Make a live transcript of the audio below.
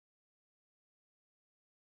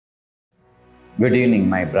Good evening,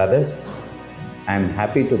 my brothers. I am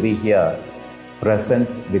happy to be here, present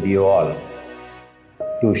with you all,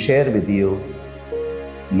 to share with you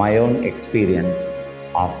my own experience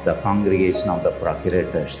of the Congregation of the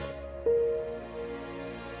Procurators.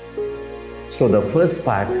 So the first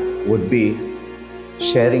part would be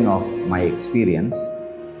sharing of my experience,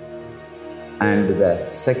 and the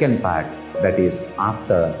second part, that is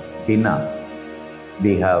after dinner,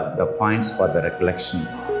 we have the points for the recollection.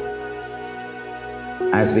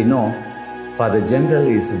 As we know, Father General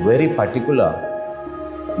is very particular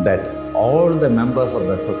that all the members of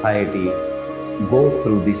the society go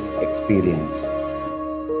through this experience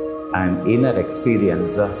and inner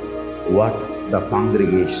experience what the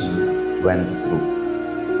congregation went through.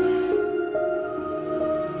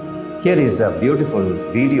 Here is a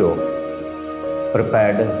beautiful video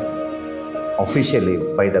prepared officially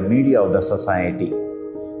by the media of the society.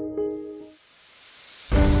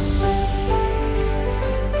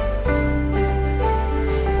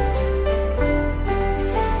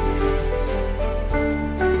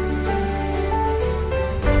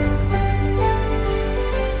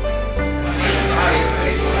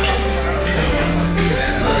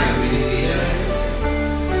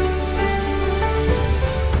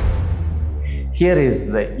 Here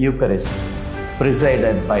is the Eucharist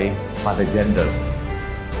presided by Father General.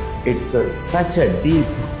 It's such a deep,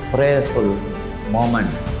 prayerful moment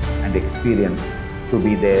and experience to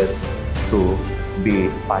be there, to be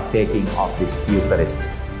partaking of this Eucharist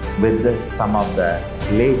with some of the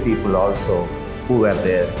lay people also who were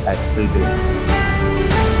there as pilgrims.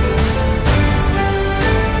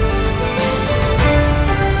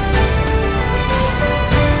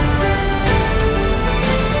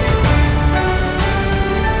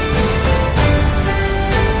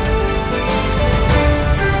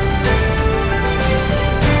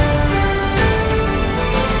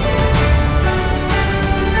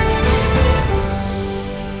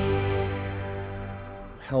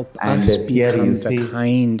 Help And us here become you see the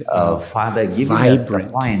kind of Father giving us the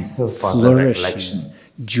vibrant, points for the flourishing, recollection.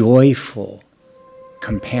 joyful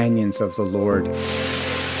companions of the Lord.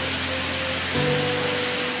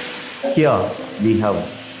 Here we have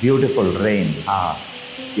beautiful rain.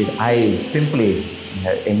 I simply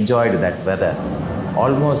enjoyed that weather.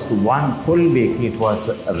 Almost 1 full week it was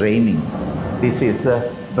raining. This is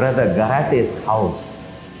Brother Garate's house,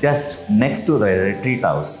 just next to the retreat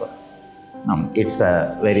house. It's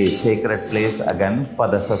a very sacred place again for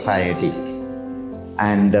the society.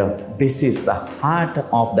 And this is the heart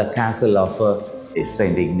of the castle of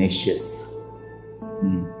St. Ignatius,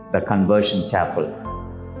 the conversion chapel,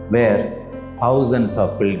 where thousands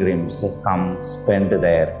of pilgrims come spend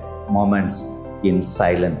their moments in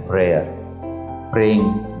silent prayer,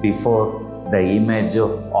 praying before the image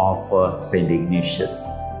of St. Ignatius,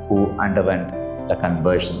 who underwent the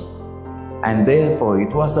conversion. And therefore,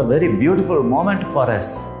 it was a very beautiful moment for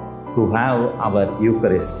us to have our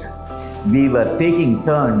Eucharist. We were taking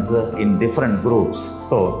turns in different groups,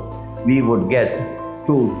 so we would get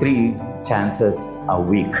 2-3 chances a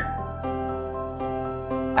week.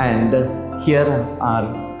 And here are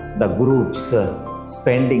the groups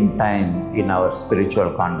spending time in our spiritual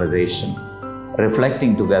conversation,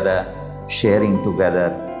 reflecting together, sharing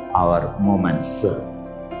together our moments.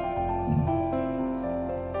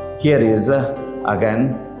 Here is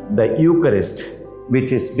again the Eucharist,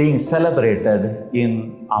 which is being celebrated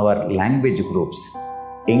in our language groups.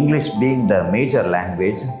 English being the major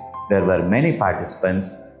language, there were many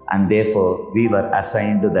participants, and therefore we were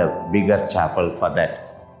assigned the bigger chapel for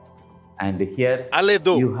that. And here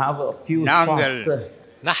you have a few shots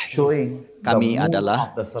showing the mood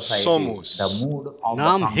of the society, the mood of the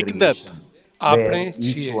congregation, where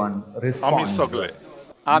each one responds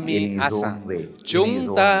in his own way, in his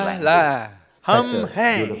own language. Such a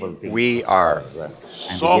beautiful thing. We are.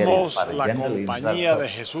 Somos la compañía de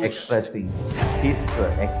Jesús, expressing his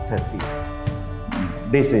ecstasy.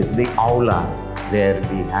 This is the aula where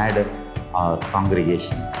we had our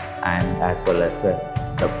congregation, and as well as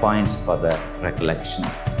the points for the recollection.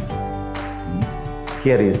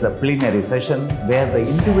 Here is the plenary session where the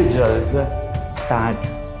individuals start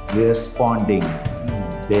responding.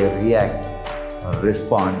 They react,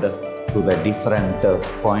 respond to the different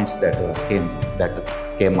points that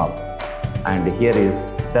came up. And here is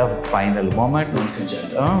the final moment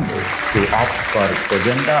to opt for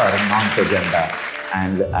Cogenda or non-Cogenda.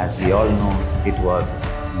 And as we all know, it was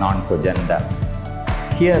non-Cogenda.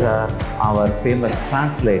 Here are our famous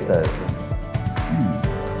translators.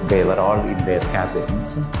 They were all in their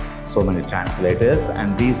cabins, so many translators,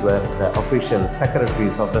 and these were the official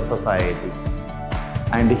secretaries of the society.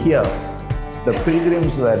 And here, the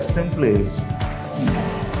pilgrims were simply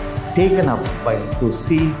taken up to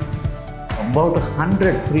see about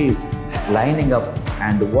 100 priests lining up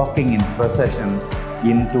and walking in procession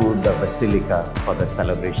into the basilica for the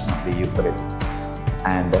celebration of the Eucharist.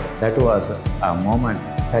 And that was a moment,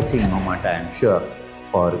 touching moment, I am sure,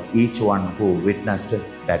 for each one who witnessed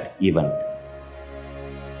that event.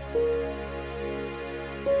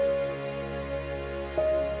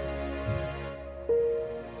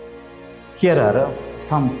 Here are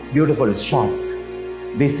some beautiful shots.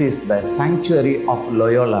 This is the sanctuary of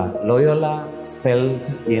Loyola. Loyola spelled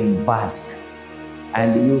in Basque.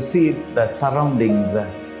 And you see the surroundings.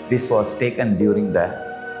 This was taken during the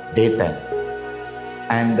daytime.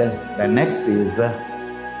 And the next is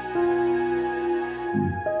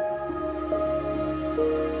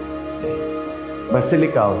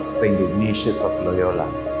Basilica of St. Ignatius of Loyola,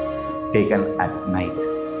 taken at night.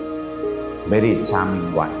 Very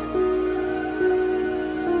charming one.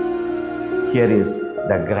 Here is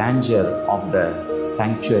the grandeur of the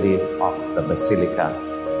sanctuary of the basilica,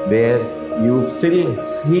 where you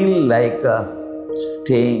feel like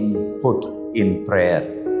staying put in prayer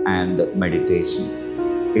and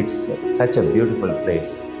meditation. It's such a beautiful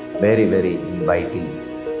place, very, very inviting.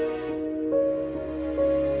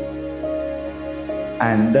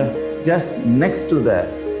 And just next to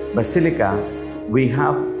the basilica, we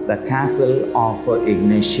have the castle of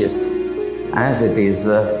Ignatius, as it is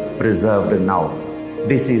preserved now.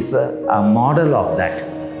 This is a model of that.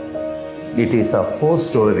 It is a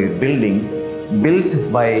 4-story building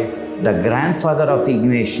built by the grandfather of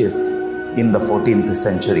Ignatius in the 14th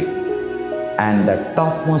century. And the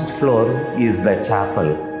topmost floor is the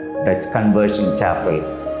chapel, that conversion chapel,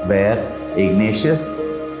 where Ignatius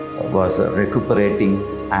was recuperating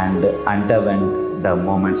and underwent the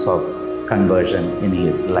moments of conversion in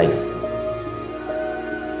his life.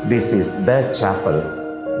 This is the chapel.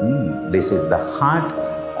 This is the heart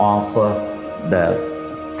of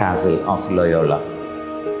the castle of Loyola,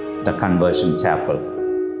 the conversion chapel.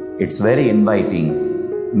 It's very inviting.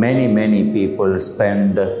 Many people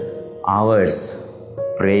spend hours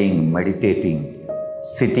praying, meditating,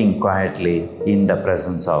 sitting quietly in the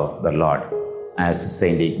presence of the Lord, as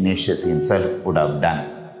St. Ignatius himself would have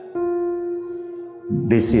done.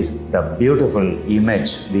 This is the beautiful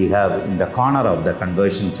image we have in the corner of the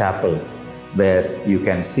conversion chapel, where you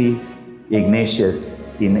can see Ignatius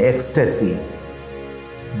in ecstasy,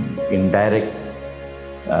 in direct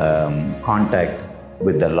contact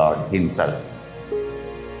with the Lord himself.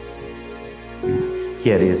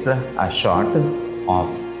 Here is a shot of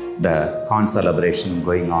the concelebration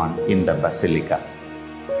going on in the basilica.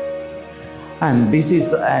 And this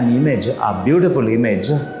is an image, a beautiful image,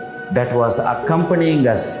 that was accompanying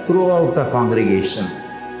us throughout the congregation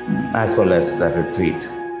as well as the retreat.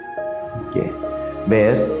 Okay.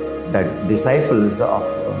 Where the disciples of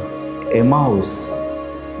Emmaus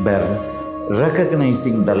were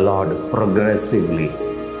recognizing the Lord progressively,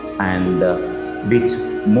 and which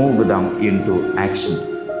moved them into action.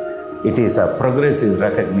 It is a progressive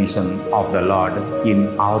recognition of the Lord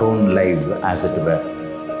in our own lives, as it were.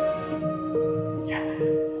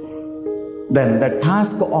 Then the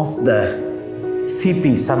task of the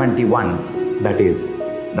CP 71, that is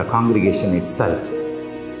the congregation itself.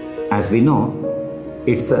 As we know,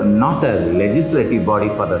 it's not a legislative body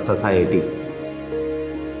for the society,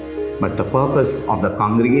 but the purpose of the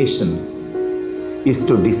congregation is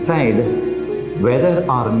to decide whether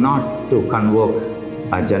or not to convoke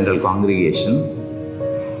a general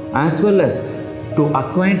congregation, as well as to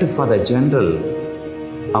acquaint for the general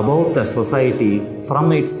about the society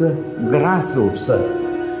from its grassroots,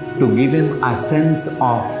 to give him a sense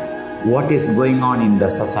of what is going on in the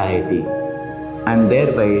society, and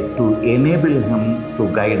thereby to enable him to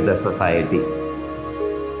guide the society.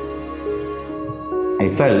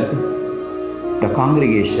 I felt the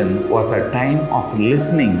congregation was a time of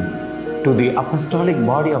listening to the apostolic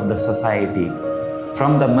body of the society,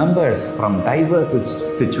 from the members from diverse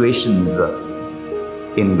situations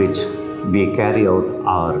in which we carry out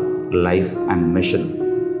our life and mission,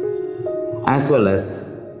 as well as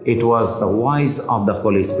it was the voice of the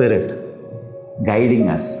Holy Spirit guiding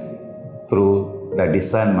us through the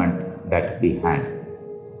discernment that we had.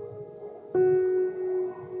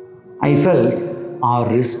 I felt our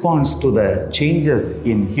response to the changes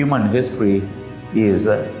in human history is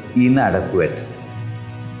inadequate,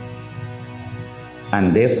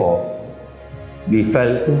 and therefore we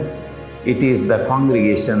felt it is the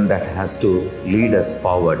congregation that has to lead us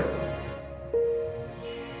forward.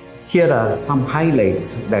 Here are some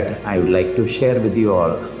highlights that I would like to share with you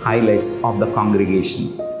all, highlights of the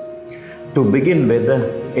congregation. To begin with,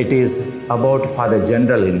 it is about Father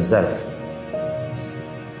General himself.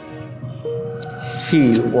 He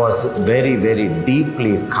was very, very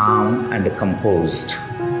deeply calm and composed,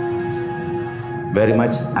 very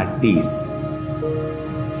much at peace.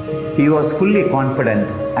 He was fully confident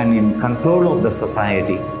and in control of the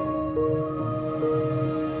society.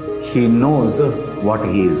 He knows what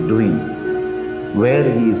he is doing, where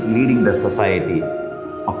he is leading the society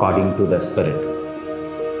according to the Spirit.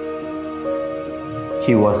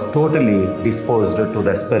 He was totally disposed to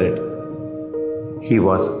the Spirit. He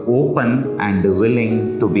was open and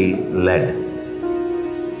willing to be led.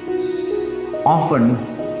 Often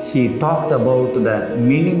he talked about the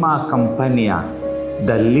minima compania,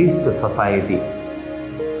 the least society.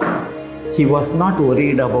 He was not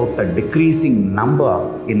worried about the decreasing number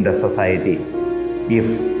in the society,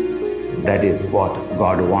 if that is what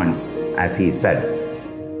God wants, as he said.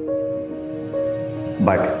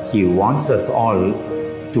 But he wants us all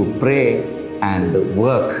to pray and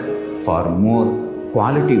work for more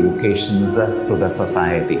quality vocations to the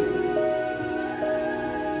society.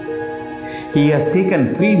 He has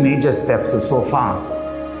taken 3 major steps so far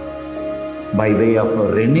by way of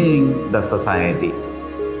renewing the society.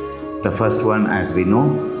 The first one, as we know,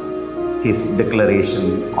 his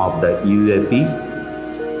declaration of the UAPs.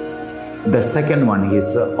 The second one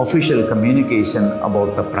is official communication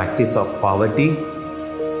about the practice of poverty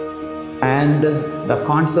and the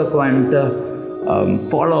consequent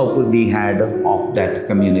follow-up we had of that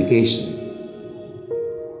communication.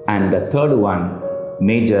 And the third one,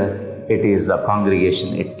 major, it is the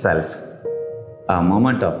congregation itself, a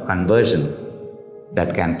moment of conversion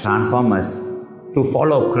that can transform us to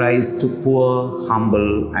follow Christ, poor,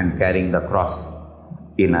 humble, and carrying the cross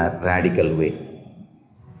in a radical way.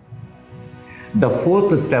 The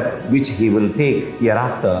fourth step which he will take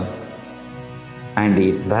hereafter, and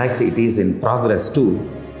in fact it is in progress too,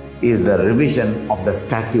 is the revision of the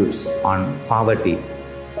statutes on poverty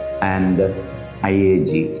and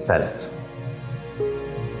IAG itself.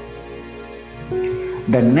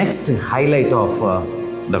 The next highlight of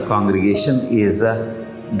the congregation is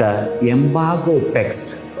the embargo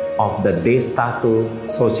text of the De Statu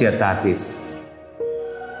Societatis.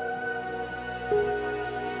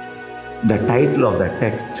 The title of the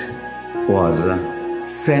text was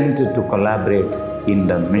Sent to Collaborate in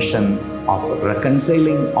the Mission of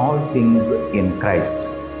Reconciling All Things in Christ.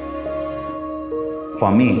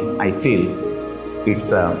 For me, I feel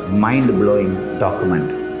it's a mind-blowing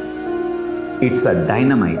document. It's a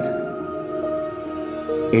dynamite.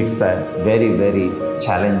 It's a very, very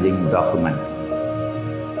challenging document.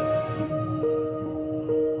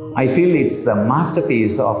 I feel it's the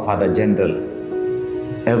masterpiece of Father General.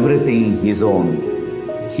 Everything his own.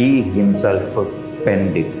 He himself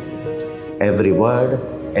penned it. Every word,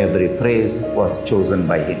 every phrase was chosen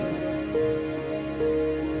by him.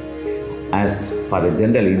 As Father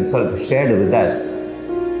General himself shared with us,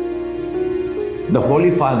 the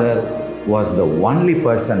Holy Father was the only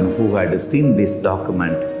person who had seen this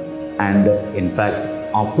document and in fact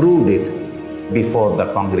approved it before the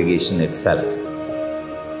congregation itself.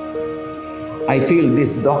 I feel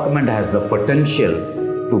this document has the potential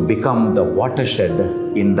to become the watershed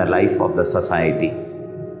in the life of the society.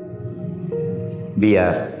 We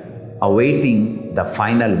are awaiting the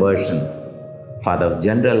final version. Father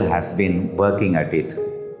General has been working at it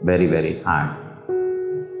very, very hard.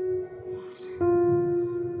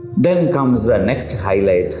 Then comes the next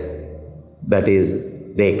highlight, that is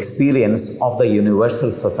the experience of the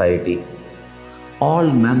universal society. All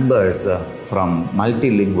members from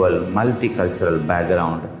multilingual, multicultural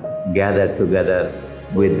background gathered together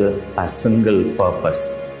with a single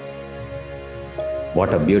purpose.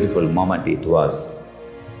 What a beautiful moment it was.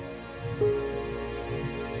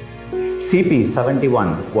 CP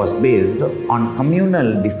 71 was based on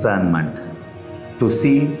communal discernment to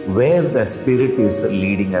see where the Spirit is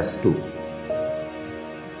leading us to.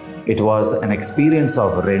 It was an experience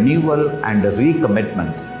of renewal and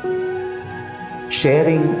recommitment,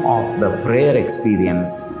 sharing of the prayer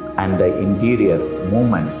experience and the interior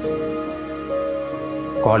moments,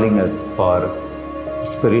 calling us for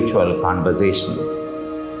spiritual conversation.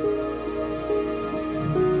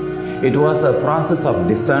 It was a process of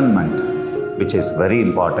discernment, which is very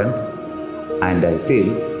important, and I feel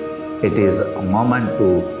it is a moment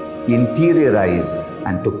to interiorize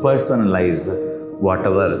and to personalize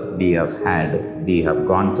whatever we have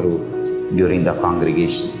gone through during the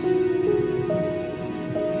congregation.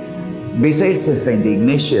 Besides St.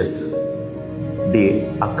 Ignatius, the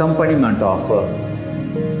accompaniment of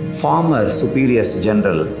former Superiors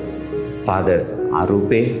General, Fathers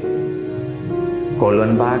Arupe,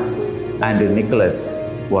 Kolvenbach, and Nicholas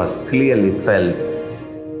was clearly felt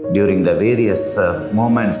during the various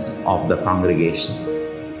moments of the congregation.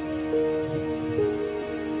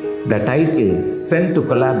 The title, Sent to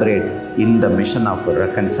Collaborate in the Mission of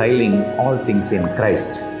Reconciling All Things in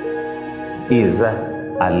Christ, is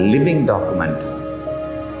a living document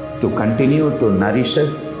to continue to nourish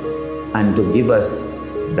us and to give us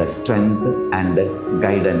the strength and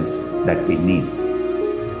guidance that we need.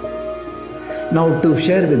 Now, to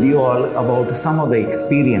share with you all about some of the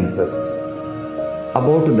experiences,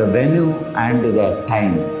 about the venue and the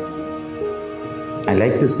time, I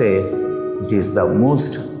like to say it is the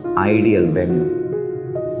most ideal venue,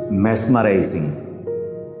 mesmerizing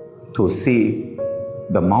to see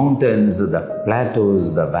the mountains, the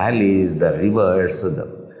plateaus, the valleys, the rivers, the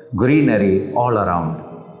greenery all around.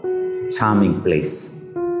 Charming place.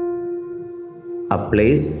 A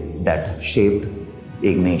place that shaped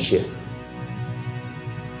Ignatius.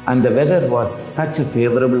 And the weather was such a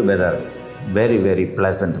favorable weather, very, very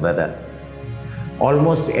pleasant weather.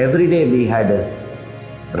 Almost every day we had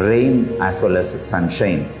rain as well as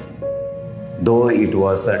sunshine, though it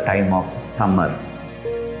was a time of summer.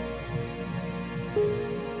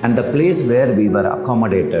 And the place where we were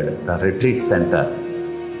accommodated, the retreat center,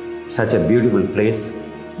 such a beautiful place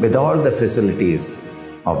with all the facilities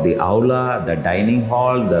of the aula, the dining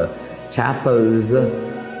hall, the chapels,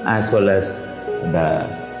 as well as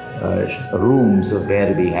the rooms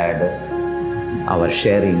where we had our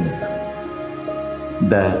sharings.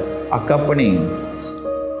 The accompanying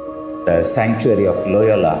the sanctuary of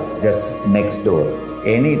Loyola just next door.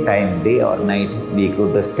 Any time, day or night, we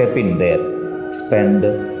could step in there, spend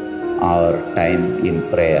our time in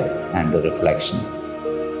prayer and reflection.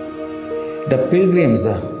 The pilgrims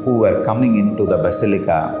who were coming into the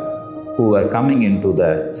basilica, who were coming into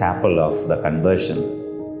the chapel of the conversion,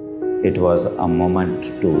 it was a moment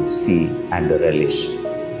to see and relish.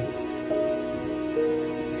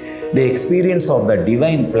 The experience of the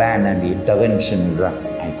divine plan and interventions,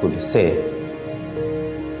 I could say,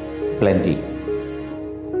 plenty.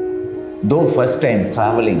 Though first time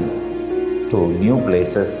traveling to new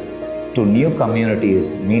places, to new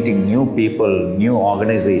communities, meeting new people, new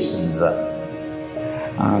organizations,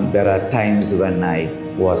 there are times when I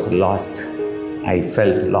was lost, I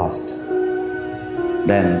felt lost.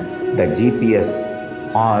 Then the GPS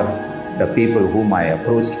or the people whom I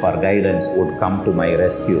approached for guidance would come to my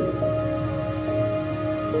rescue.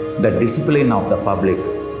 The discipline of the public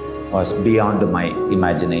was beyond my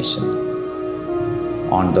imagination,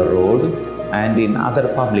 on the road and in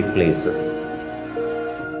other public places.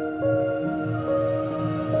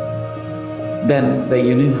 Then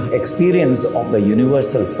the experience of the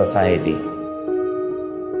universal society,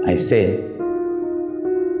 I say,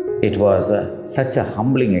 it was such a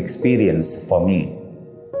humbling experience for me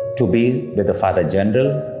to be with the Father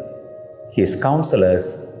General, his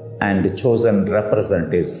counselors and chosen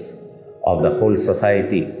representatives of the whole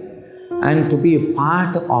society, and to be a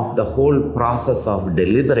part of the whole process of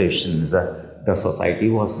deliberations the society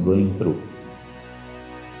was going through.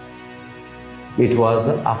 It was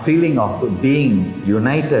a feeling of being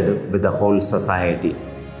united with the whole society.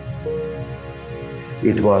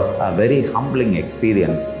 It was a very humbling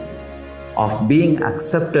experience of being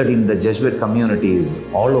accepted in the Jesuit communities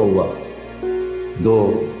all over.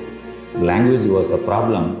 Though language was the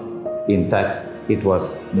problem, in fact, it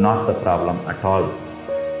was not the problem at all.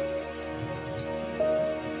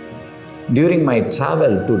 During my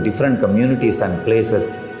travel to different communities and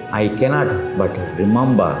places, I cannot but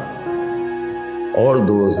remember all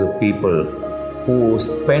those people who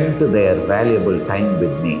spent their valuable time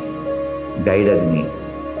with me, guided me,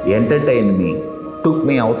 entertained me, took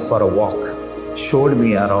me out for a walk, showed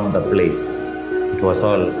me around the place. It was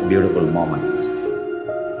all beautiful moments.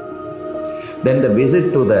 Then the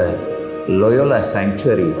visit to the Loyola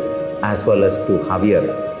Sanctuary as well as to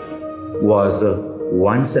Javier was a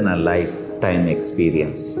once in a lifetime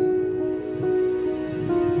experience.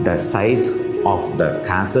 The sight of the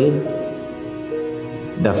castle,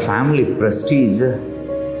 the family prestige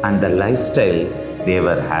and the lifestyle they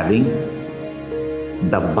were having,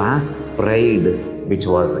 the Basque pride which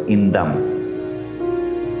was in them.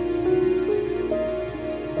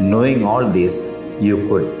 Knowing all this, you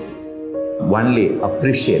could only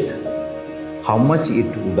appreciate how much it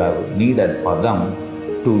would have needed for them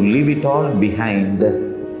to leave it all behind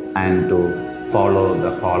and to follow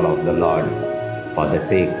the call of the Lord for the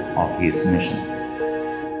sake of His mission.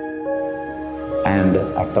 And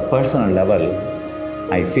at the personal level,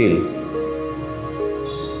 I feel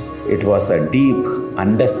it was a deep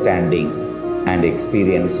understanding and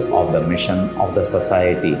experience of the mission of the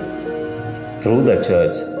society through the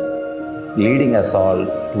church leading us all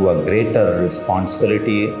to a greater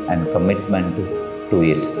responsibility and commitment to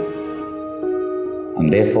it.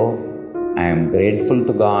 And therefore, I am grateful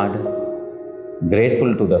to God,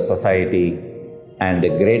 grateful to the society, and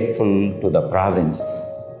grateful to the province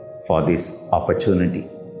for this opportunity.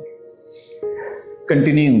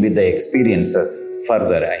 Continuing with the experiences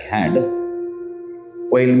further I had,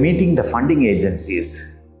 while meeting the funding agencies,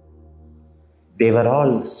 they were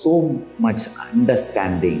all so much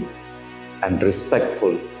understanding and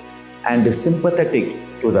respectful and sympathetic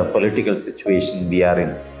to the political situation we are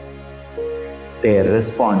in. Their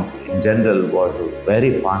response in general was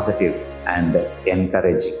very positive and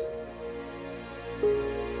encouraging.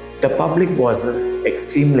 The public was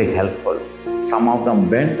extremely helpful. Some of them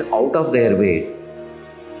went out of their way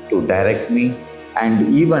to direct me and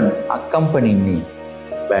even accompany me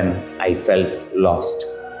when I felt lost.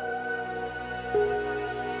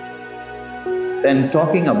 Then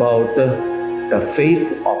talking about the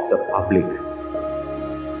faith of the public,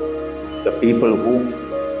 the people whom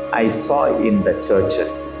I saw in the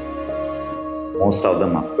churches, most of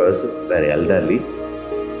them of course were elderly,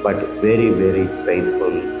 but very, very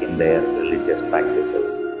faithful in their religious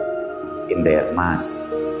practices, in their mass,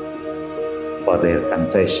 for their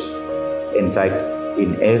confession. In fact,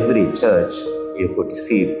 in every church, you could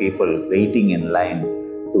see people waiting in line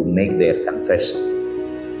to make their confession.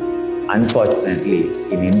 Unfortunately,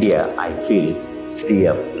 in India, I feel we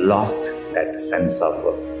have lost that sense of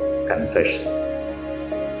confession.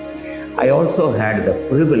 I also had the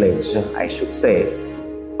privilege, I should say,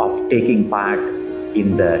 of taking part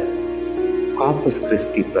in the Corpus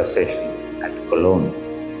Christi procession at Cologne.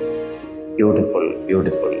 Beautiful,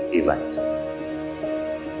 beautiful event.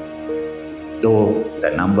 Though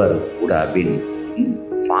the number would have been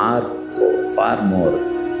far more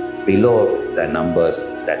below the numbers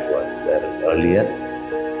that was there earlier,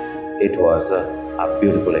 it was a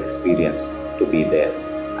beautiful experience to be there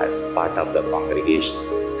as part of the congregation.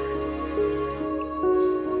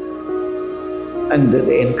 And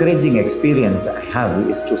the encouraging experience I have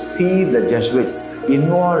is to see the Jesuits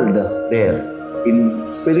involved there in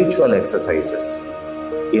spiritual exercises,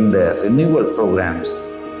 in the renewal programs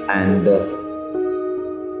and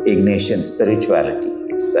Ignatian spirituality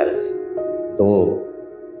itself. Though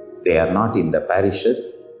they are not in the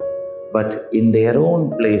parishes, but in their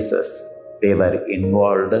own places, they were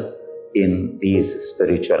involved in these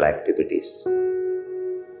spiritual activities.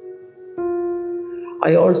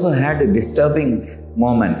 I also had disturbing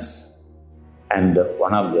moments, and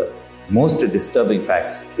one of the most disturbing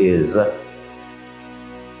facts is,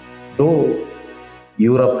 though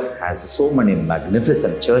Europe has so many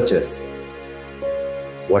magnificent churches,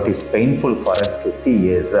 what is painful for us to see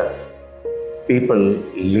is people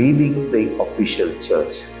leaving the official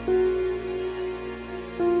church.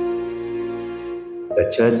 The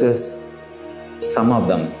churches, some of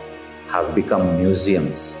them have become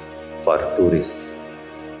museums for tourists.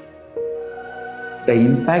 The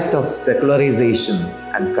impact of secularization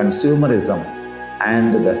and consumerism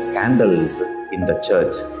and the scandals in the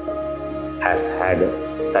church has had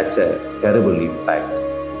such a terrible impact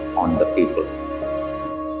on the people.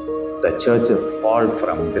 The church's fall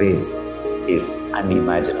from grace is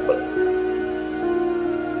unimaginable.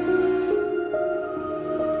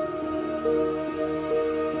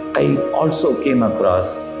 I also came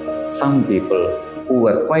across some people who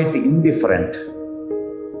were quite indifferent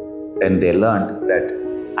when they learned that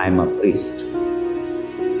I'm a priest.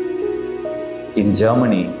 In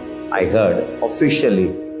Germany, I heard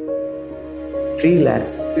officially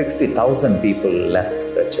 360,000 people left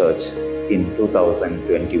the church in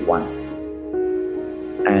 2021.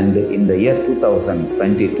 And in the year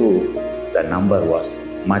 2022, the number was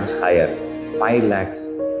much higher,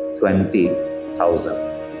 520,000.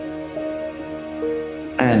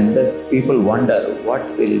 And people wonder what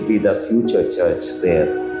will be the future church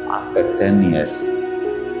there after 10 years.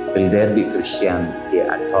 Will there be Christianity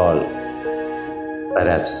at all?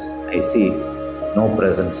 Perhaps I see no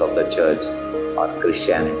presence of the church or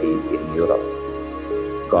Christianity in Europe.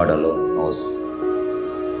 God alone knows.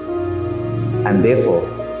 And therefore,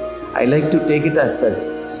 I like to take it as a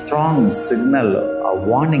strong signal, a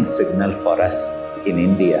warning signal for us in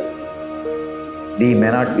India. We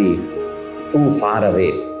may not be too far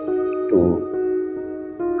away to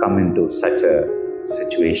come into such a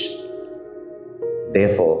situation.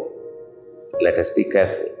 Therefore, let us be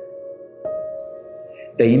careful.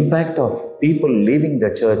 The impact of people leaving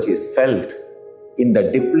the church is felt in the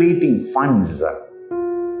depleting funds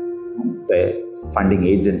the funding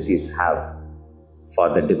agencies have for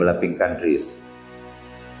the developing countries.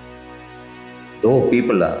 Though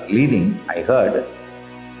people are leaving, I heard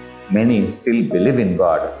many still believe in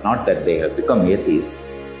God, not that they have become atheists.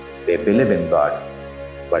 They believe in God,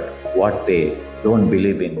 but what they don't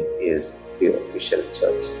believe in is the official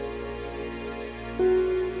church.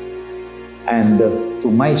 And to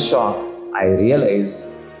my shock, I realized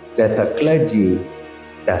that the clergy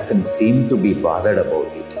doesn't seem to be bothered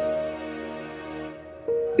about it.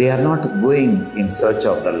 They are not going in search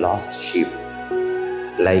of the lost sheep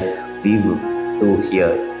like we do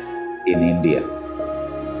here in India.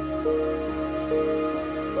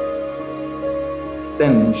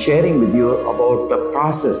 Then sharing with you about the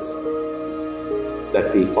process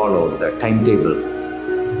that we followed, the timetable.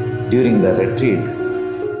 During the retreat,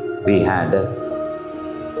 we had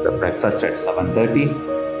the breakfast at 7:30.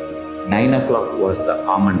 9 o'clock was the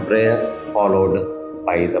common prayer, followed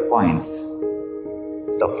by the points.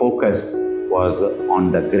 The focus was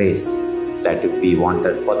on the grace that we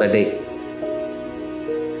wanted for the day.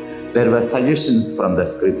 There were suggestions from the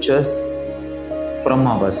scriptures, from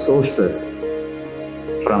our sources,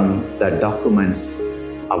 from the documents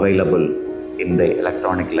available in the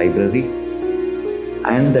electronic library,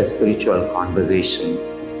 and the spiritual conversation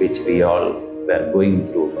which we all were going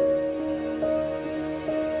through.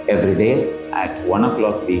 Every day at 1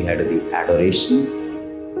 o'clock we had the adoration,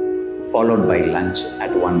 followed by lunch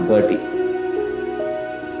at 1:30.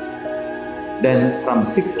 Then from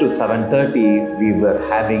 6 to 7:30 we were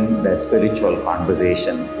having the spiritual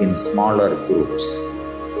conversation in smaller groups.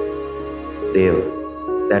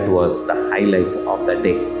 That was the highlight of the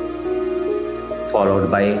day, followed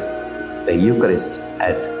by the Eucharist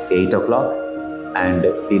at 8 o'clock and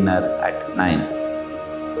dinner at 9.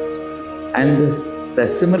 And the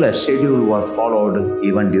similar schedule was followed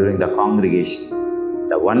even during the congregation.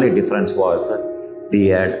 The only difference was we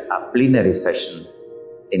had a plenary session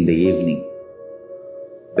in the evening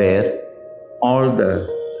where all the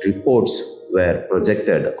reports were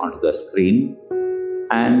projected onto the screen,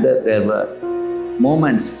 and there were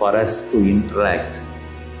moments for us to interact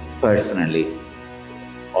personally.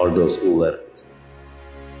 All those who were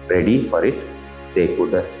ready for it, they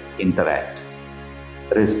could interact,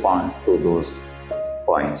 respond to those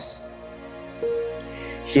points.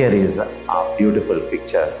 Here is a beautiful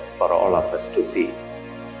picture for all of us to see,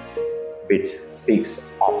 which speaks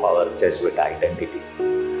of our Jesuit identity.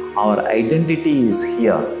 Our identity is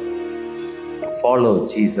here to follow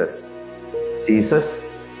Jesus. Jesus,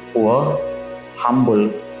 poor, humble,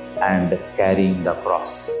 and carrying the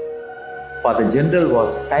cross. Father General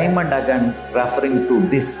was time and again referring to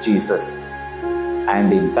this Jesus.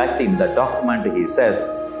 And in fact, in the document he says,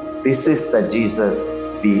 this is the Jesus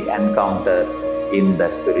we encounter in the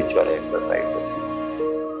spiritual exercises.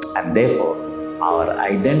 And therefore, our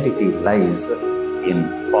identity lies in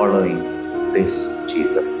following this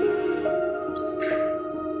Jesus.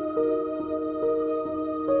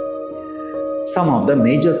 Some of the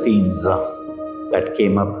major themes that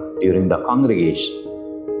came up during the congregation.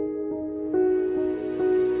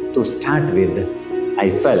 To start with, I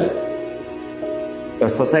felt the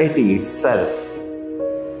society itself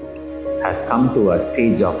has come to a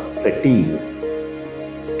stage of fatigue,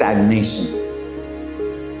 stagnation.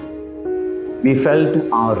 We felt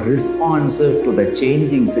our response to the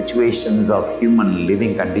changing situations of human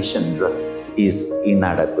living conditions is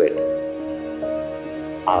inadequate.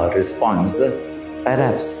 Our response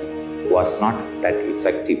perhaps was not that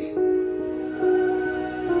effective.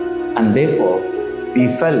 And therefore, we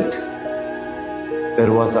felt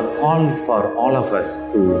there was a call for all of us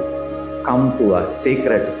to come to a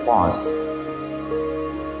sacred pause,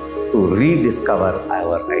 to rediscover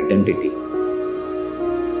our identity,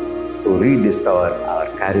 to rediscover our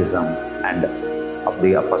charism and of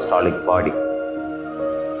the apostolic body.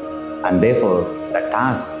 And therefore, the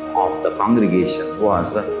task of the congregation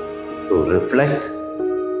was to reflect,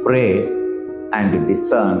 pray, and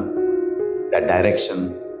discern the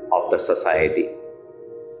direction of the society.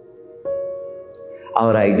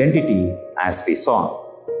 Our identity, as we saw,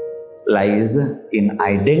 lies in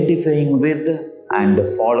identifying with and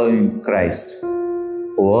following Christ,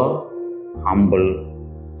 poor, humble,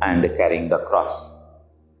 and carrying the cross.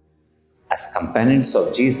 As companions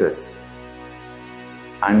of Jesus,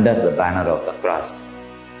 under the banner of the cross,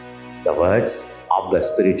 the words of the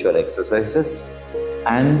spiritual exercises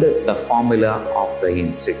and the formula of the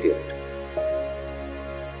institute.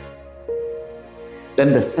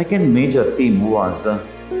 Then the second major theme was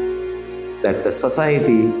that the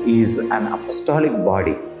society is an apostolic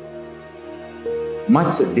body,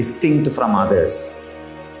 much distinct from others.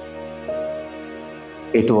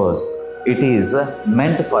 It is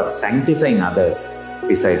meant for sanctifying others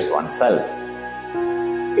besides oneself.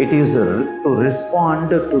 It is to respond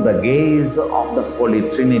to the gaze of the Holy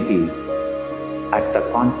Trinity at the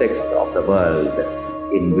context of the world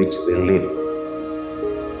in which we live.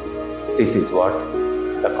 This is what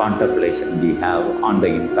the contemplation we have on the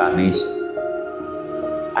Incarnation.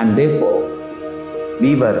 And therefore,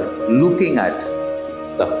 we were looking at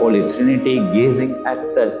the Holy Trinity, gazing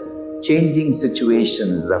at the changing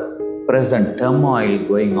situations, the present turmoil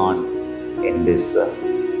going on in this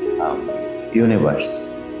universe.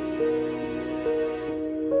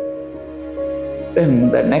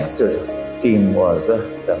 Then the next theme was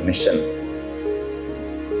the mission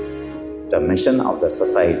of the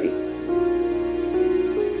society.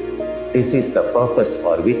 This is the purpose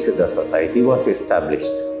for which the society was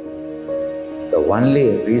established. The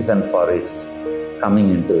only reason for its coming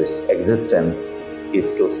into its existence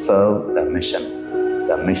is to serve the mission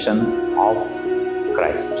of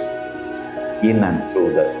Christ in and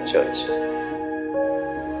through the church.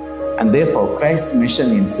 And therefore, Christ's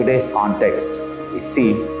mission in today's context, we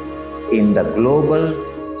see in the global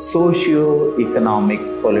socio-economic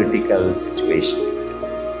political situation.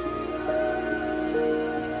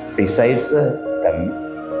 Besides the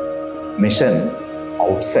mission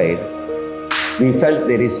outside, we felt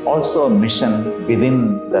there is also a mission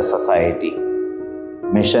within the society,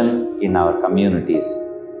 mission in our communities.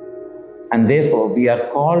 And therefore, we are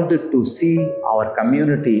called to see our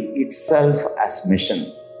community itself as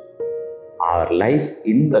mission. Our life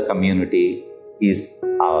in the community is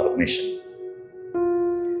our mission.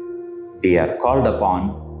 We are called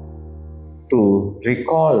upon to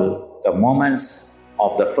recall the moments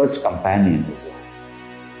of the first companions,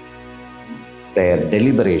 their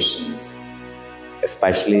deliberations,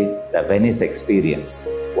 especially the Venice experience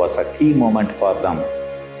was a key moment for them,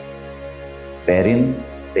 wherein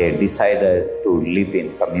they decided to live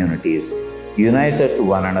in communities united to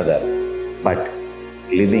one another, but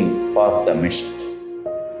living for the mission.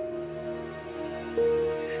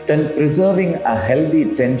 Then preserving a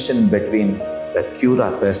healthy tension between the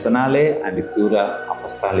cura personale and the cura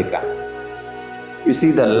apostolica. You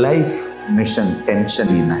see the life mission tension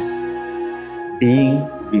in us, being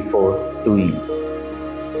before doing.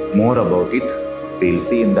 More about it we'll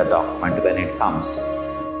see in the document when it comes.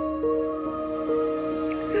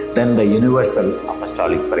 Then the universal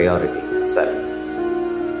apostolic priority itself,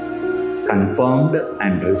 confirmed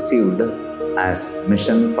and received as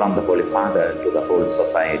mission from the Holy Father to the whole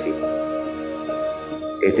society.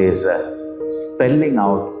 It is a spelling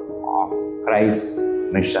out of Christ's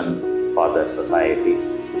mission for the society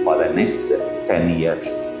for the next 10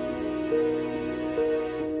 years.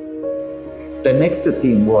 The next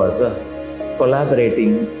theme was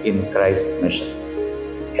collaborating in Christ's mission,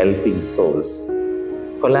 helping souls.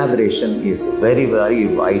 Collaboration is very, very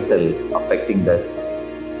vital, affecting the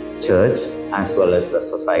church as well as the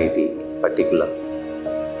society in particular.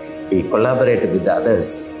 We collaborate with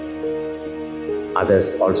others.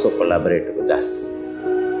 Others also collaborate with us.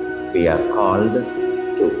 We are called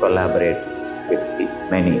to collaborate with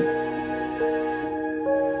many.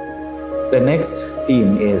 The next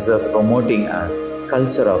theme is promoting a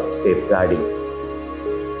culture of safeguarding.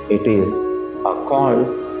 It is a call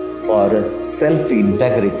for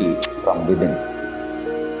self-integrity from within.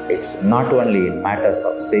 It's not only in matters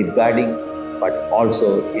of safeguarding, but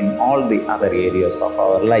also in all the other areas of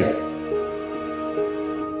our life.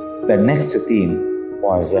 The next theme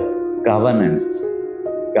was governance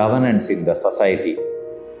in the society.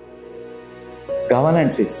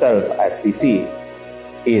 Governance itself, as we see,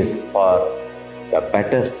 is for the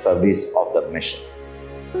better service of the mission,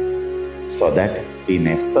 so that we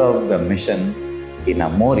may serve the mission in a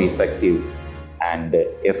more effective and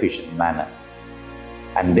efficient manner.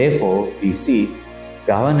 And therefore, we see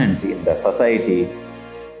governance in the society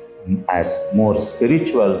as more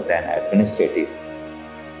spiritual than administrative.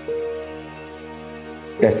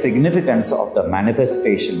 The significance of the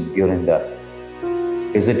manifestation during the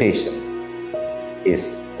visitation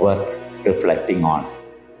is worth reflecting on.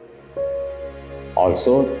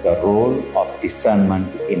 Also, the role of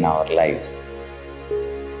discernment in our lives.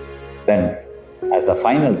 Then, as the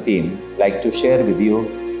final theme, I'd like to share with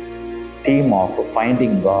you theme of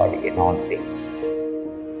finding God in all things.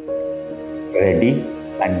 Ready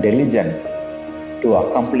and diligent to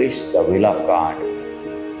accomplish the will of God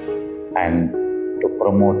and to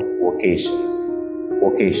promote vocations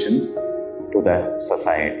to the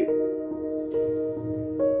society.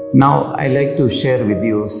 Now, I like to share with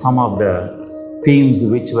you some of the themes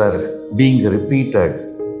which were being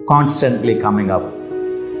repeated, constantly coming up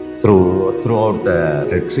throughout the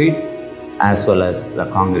retreat as well as the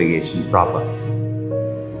congregation proper.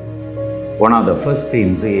 One of the first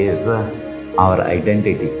themes is our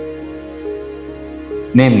identity.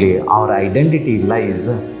 Namely, our identity lies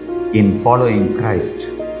in following Christ,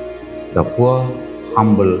 the poor,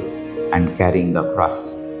 humble, and carrying the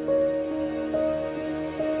cross.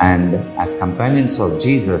 And as companions of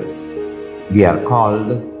Jesus, we are called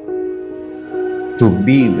to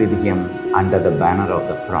be with Him under the banner of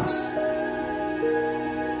the cross.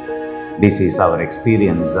 This is our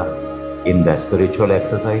experience in the spiritual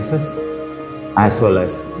exercises as well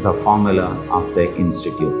as the formula of the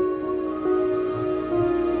Institute.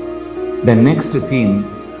 The next theme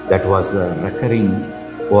that was recurring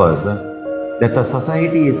was that the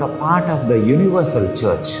society is a part of the universal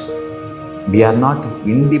church. We are not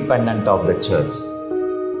independent of the church.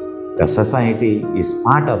 The society is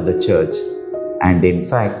part of the church, and in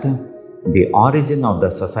fact, the origin of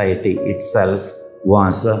the society itself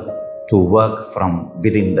was to work from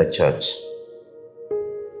within the church.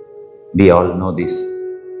 We all know this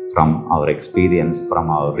from our experience, from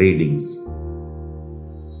our readings.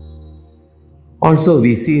 Also,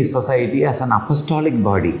 we see society as an apostolic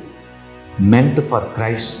body meant for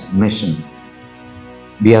Christ's mission.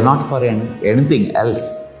 We are not for anything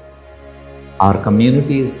else. Our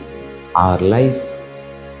communities, our life,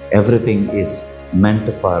 everything is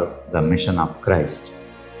meant for the mission of Christ.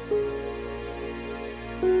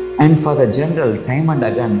 And for the general, time and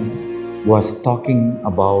again was talking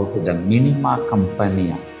about the minima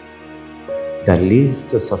compania, the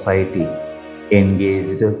least society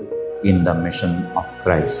engaged in the mission of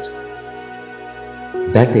Christ.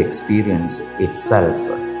 That experience itself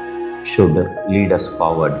should lead us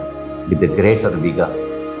forward with a greater vigor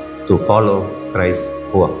to follow Christ's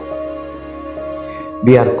poor.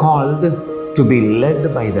 We are called to be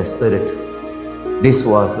led by the Spirit. This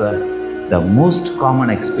was the most common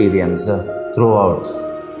experience throughout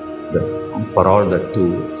for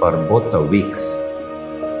both the weeks.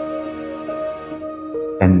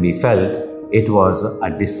 And we felt it was a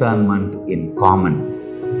discernment in common.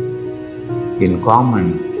 In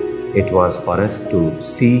common, it was for us to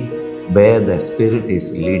see where the Spirit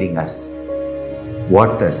is leading us,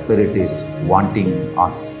 what the Spirit is wanting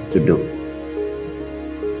us to do.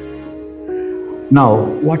 Now,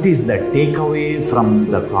 what is the takeaway from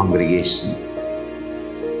the congregation?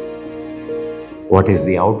 What is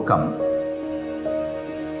the outcome?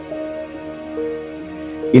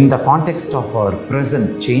 In the context of our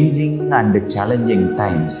present changing and challenging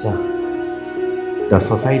times, the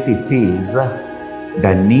society feels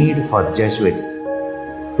the need for Jesuits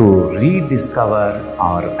to rediscover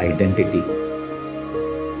our identity,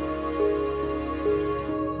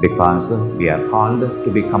 because we are called to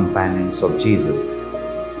be companions of Jesus,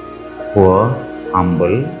 poor,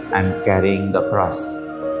 humble, and carrying the cross,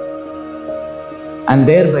 and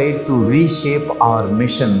thereby to reshape our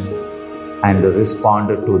mission and respond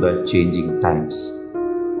to the changing times.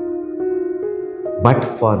 But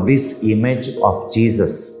for this image of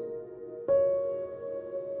Jesus,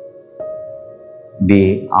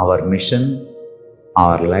 our mission,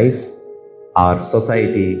 our life, our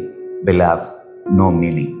society will have no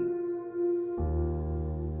meaning.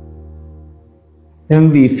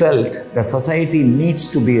 And we felt the society needs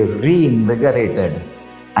to be reinvigorated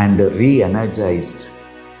and re-energized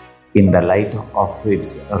in the light of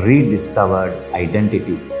its rediscovered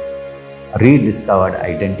identity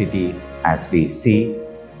as we see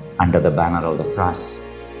under the banner of the cross.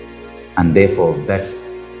 And therefore, that's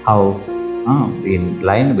how, in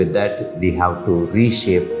line with that, we have to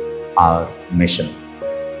reshape our mission.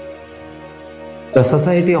 The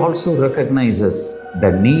society also recognizes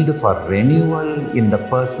the need for renewal in the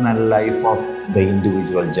personal life of the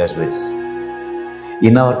individual Jesuits,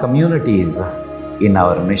 in our communities, in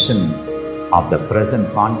our mission of the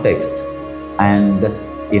present context, and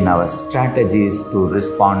in our strategies to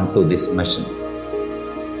respond to this mission.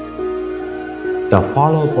 The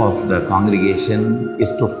follow-up of the congregation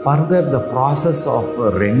is to further the process of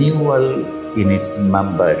renewal in its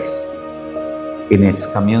members, in its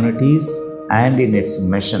communities, and in its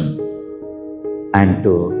mission, and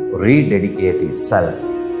to rededicate itself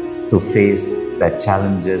to face the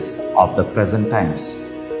challenges of the present times.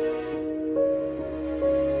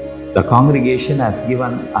 The congregation has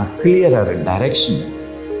given a clearer direction.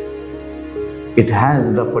 It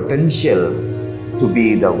has the potential to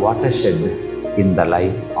be the watershed in the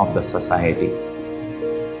life of the society.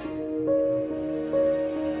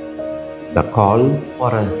 The call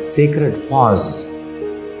for a sacred pause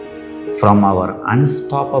from our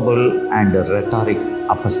unstoppable and rhetoric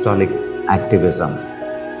apostolic activism,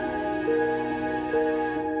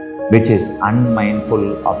 which is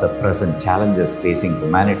unmindful of the present challenges facing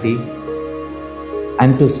humanity,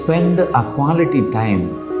 and to spend a quality time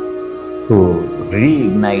to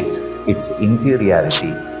reignite its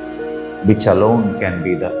interiority, which alone can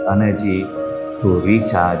be the energy to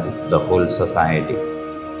recharge the whole society.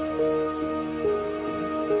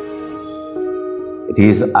 It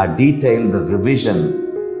is a detailed revision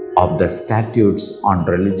of the statutes on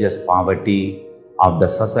religious poverty of the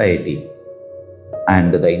society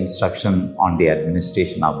and the instruction on the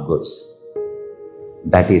administration of goods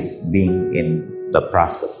that is being in the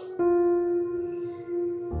process.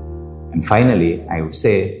 And finally, I would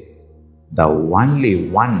say the only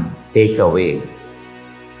one takeaway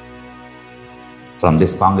from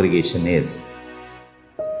this congregation is,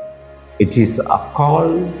 it is a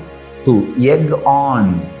call to egg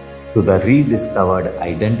on to the rediscovered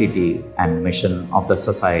identity and mission of the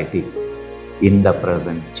society in the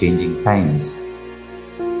present changing times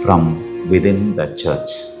from within the church.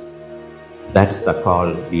 That's the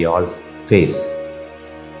call we all face,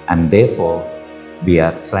 and therefore we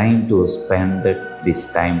are trying to spend this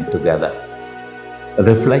time together,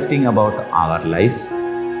 reflecting about our life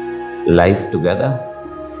together,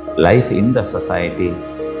 life in the society,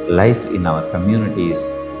 life in our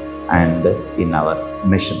communities, and in our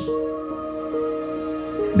mission.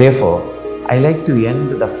 Therefore, I like to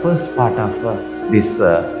end the first part of this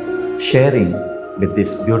sharing with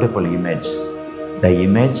this beautiful image, the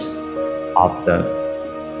image of the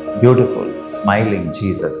beautiful smiling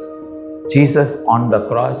Jesus. Jesus on the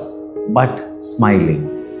cross, but smiling.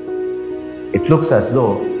 It looks as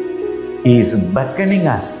though He is beckoning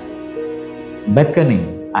us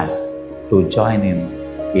to join Him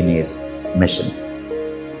in His mission.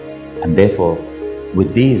 And therefore,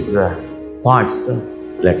 with these thoughts,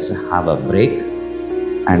 let's have a break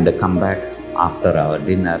and come back after our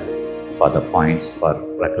dinner for the points for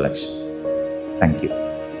recollection. Thank you.